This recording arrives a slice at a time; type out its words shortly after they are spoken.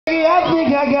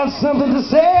think I got something to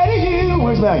say to you.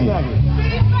 Where's Maggie?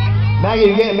 Maggie,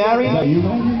 you getting married? Is that you,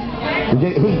 Maggie?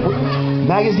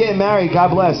 Maggie's getting married. God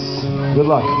bless. Good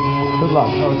luck. Good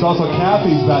luck. Oh, it's also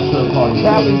Kathy's bachelor party.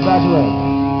 Kathy's bachelor.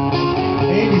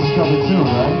 Amy's coming soon,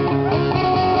 right?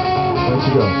 There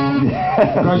she goes.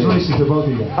 Yeah. Congratulations to both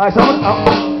of you. All right, so I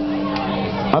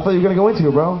thought you were gonna go into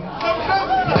it, bro.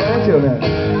 Into it, man.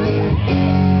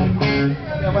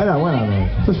 Yeah, why not, man?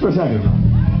 Just for a second.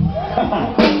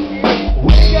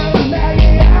 We got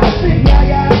Maggie, I think I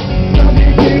got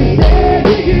something to say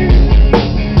to you.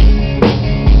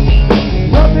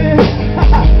 Nothing,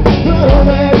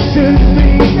 that should be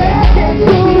back and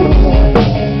true.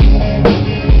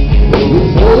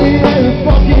 So we ain't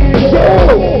fucking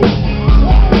true.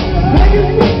 Make it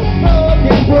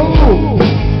fucking true.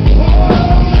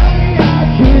 I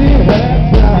couldn't have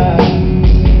time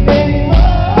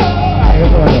anymore.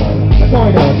 That's all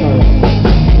I got.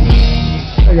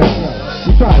 There you go.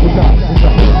 We tried. Man.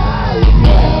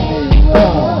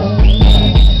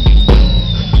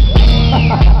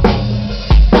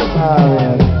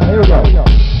 Here we go.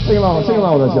 Sing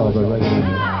along with us, y'all.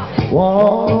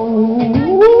 Whoa.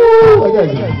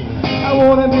 I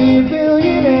wanna be a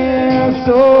billionaire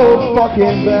so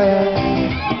fucking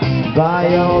bad.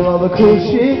 Buy all of the cool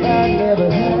shit I never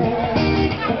had.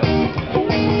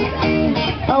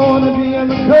 I wanna be on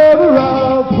the cover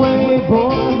of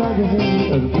Playboy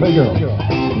magazine. Playgirl.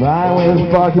 Ride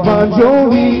with Parky Bon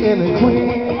Jovi and the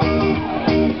Queen.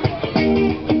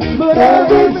 But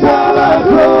every time I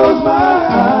close my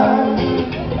eyes,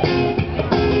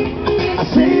 I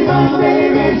see my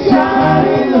baby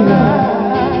shining in the light.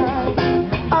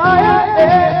 I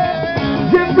am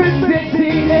different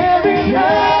city every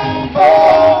night. Oh,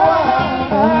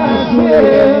 I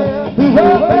swear, the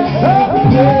world is so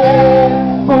clear.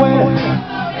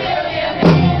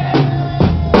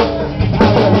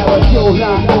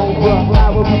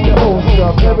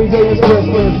 Every day is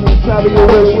Christmas, travel your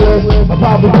wish list. I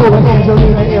probably pull an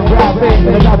Angelina in rapping,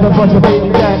 and I got a bunch of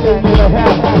babies that ain't gonna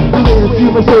have. You need a few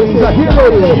Mercedes, I hear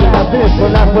ladies have this,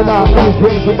 but not for now. Please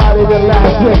bring somebody that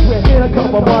last trick. In a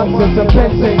couple months since the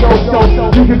pension goes so,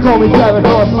 you can call me driving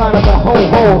horse, line up a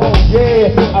ho-ho.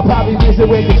 Yeah, I'll probably visit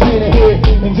with Katrina here,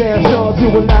 and damn sure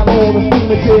you will not own a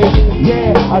steamer kid.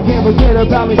 Yeah, I can't forget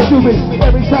about me stupid.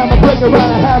 Every time I break around,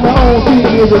 I have my own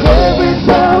feelings. And every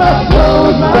time I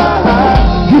close my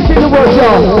eyes, you see the word,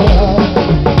 y'all.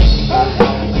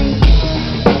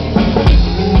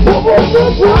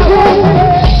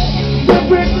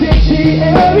 Different city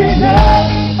every night.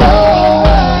 Oh,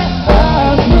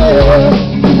 I swear,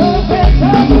 no best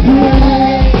time to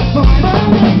play. But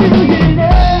I'm a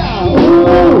billionaire.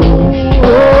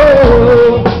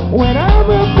 Ooh, when I'm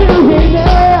a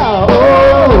billionaire.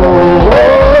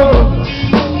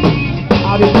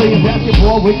 I'll be playing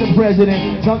basketball with the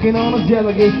president, dunking on a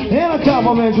delegate, and I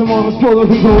compliment him on a Puerto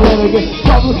Rico renegade.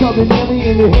 Trouble coming near me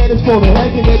and the head is full of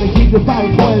head, and they keep the fight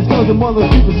points, cause the mother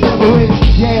people separate.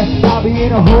 Yeah, I'll be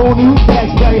in a whole new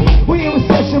tax bracket. We in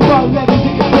recession, but leverage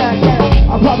in the back.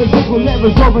 I'll probably take with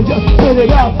leverage over just to put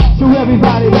it up, so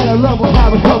everybody that I love will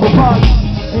have a couple bucks.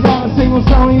 And not a single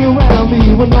soul around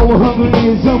me will know what hungry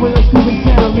is, someone else who can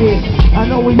tell me. I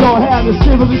know we all have the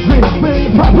similar dream, but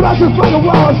in the population for the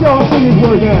world, y'all sing this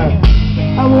word now.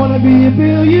 I wanna be a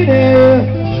billionaire.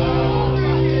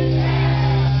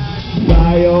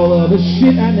 Buy all of the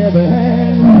shit I never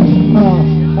had.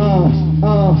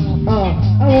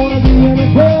 I wanna be in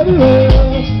the cover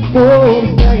of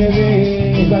Forbes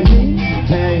magazine.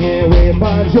 Hanging with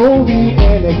Bon Jovi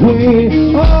and the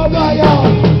Queen. Oh my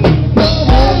God.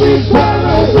 Every time I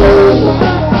close my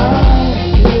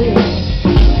eyes,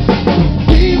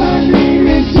 see my name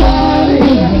is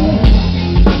shining.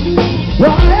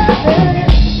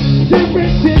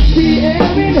 Different city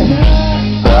every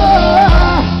night. Oh,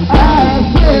 I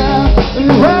swear,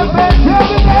 you have been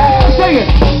telling me. Sing it.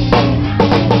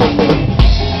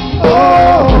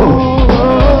 Oh,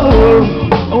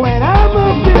 when I'm a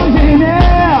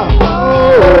billionaire. Oh,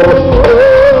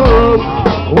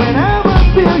 when I'm a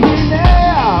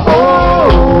billionaire. Oh,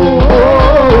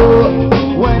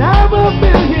 when I'm a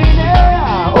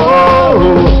billionaire. Oh,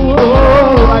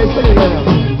 I sing it again.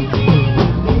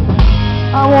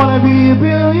 I wanna be a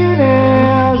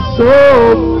billionaire so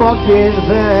fucking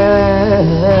bad.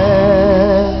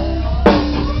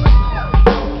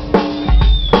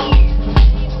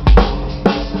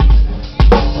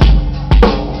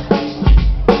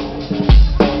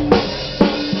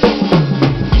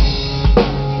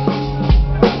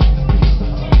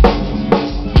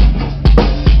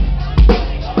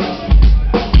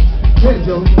 Hey,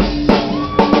 Joe.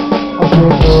 I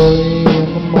feel early in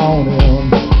the morning,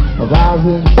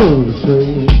 rising. through the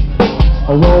tree.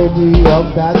 I rolled me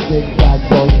up that zigzag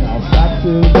boat, now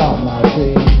fractures on my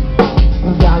feet.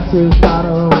 I got to find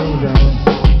a reason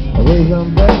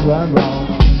things went wrong.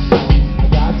 I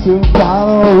got to find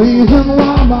a reason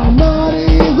why my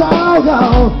money's all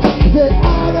gone. I said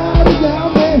I got a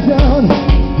damnation,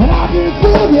 and I can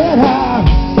still get high,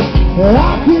 and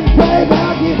I can pay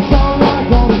back it's all like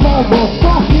on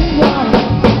motherfucking line.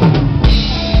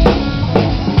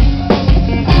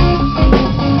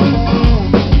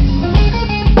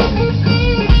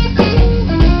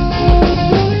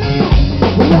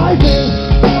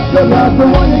 You're not the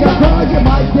one you got caught, you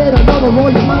might get another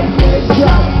one, you might get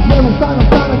shot. Never sign a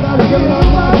gotta give it on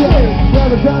my day.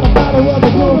 Never trying to find a what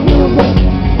the girls do.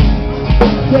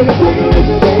 Take a cigarette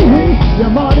to me,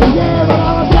 your money, yeah, but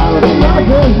all I'm telling you, I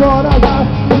just what I got.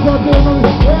 It's not doing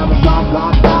the every song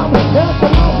clock down, that's the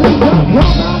long thing, come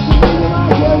out to me, and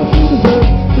I get what you deserve.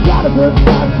 You got a good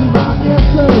time to my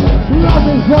answer. Love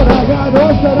is what I got,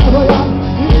 what's that I got?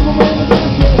 Even when the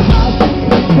best gets hot,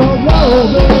 it's so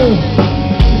low,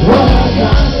 what I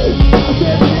got, I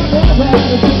said never had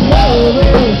it to love.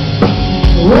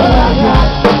 What I got.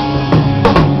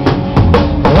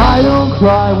 I don't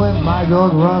cry when my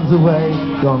dog runs away.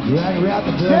 Don't drag me out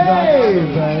the bed.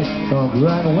 Don't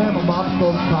drag me when my mom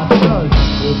spoke my cause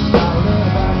it's not a little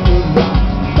back to you.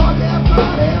 Fuck that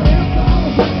body, it's all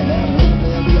the same.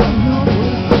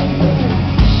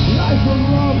 Life was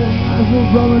loving, life was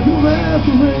loving, too bad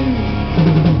for me.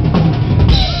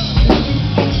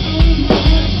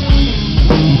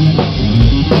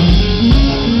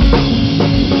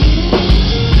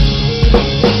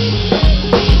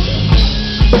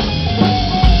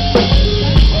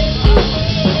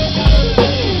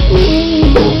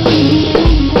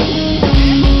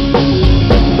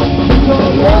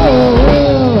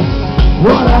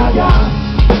 What I got,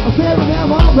 I said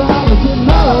remember all that I said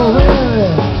love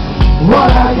it.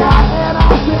 What I got, and I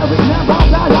said remember all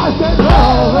that I said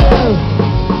love it.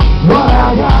 What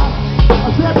I got,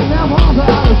 I said remember all that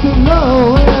I said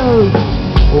love it.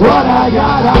 What I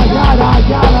got, I got what I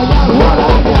got. Oh, what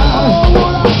I got,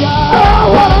 oh,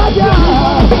 what I got,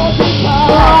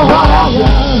 oh, what I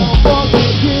got.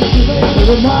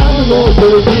 The night goes to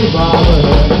the bottom,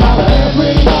 not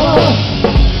every dollar.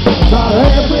 Not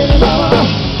every lover,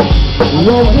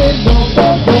 won't hit no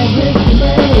fuck, won't hit the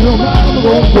man, no matter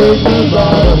won't break the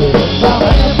bottom. Not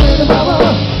every lover,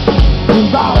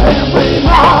 not every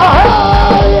lover,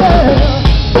 yeah.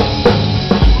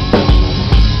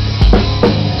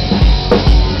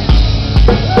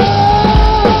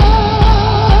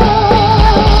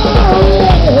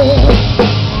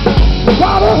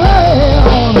 Bottom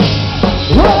hand,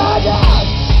 what I got,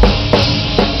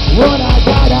 what I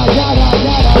got, I got.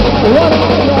 What I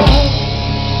got.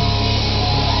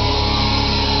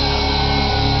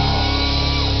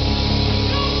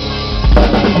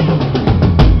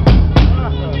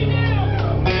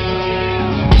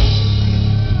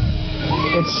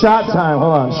 It's shot time.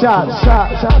 Hold on. Shot.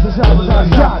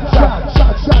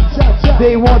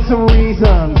 They want some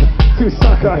reasons to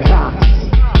suck our cocks.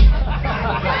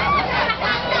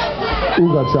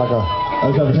 Ooga chaka.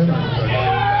 Is that him?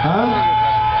 Huh?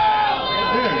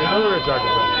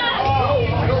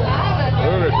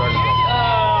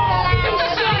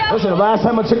 Listen, last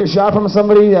time I took a shot from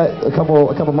somebody a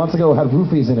couple months ago had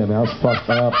roofies in it, man. I was fucked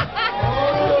up.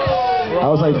 I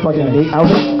was like fucking I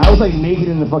was like naked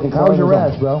in the fucking car. How was your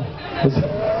ass, bro?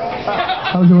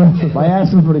 How was your ass? My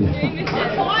ass was pretty good.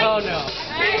 Oh no.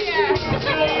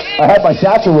 I had my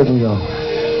satchel with me though.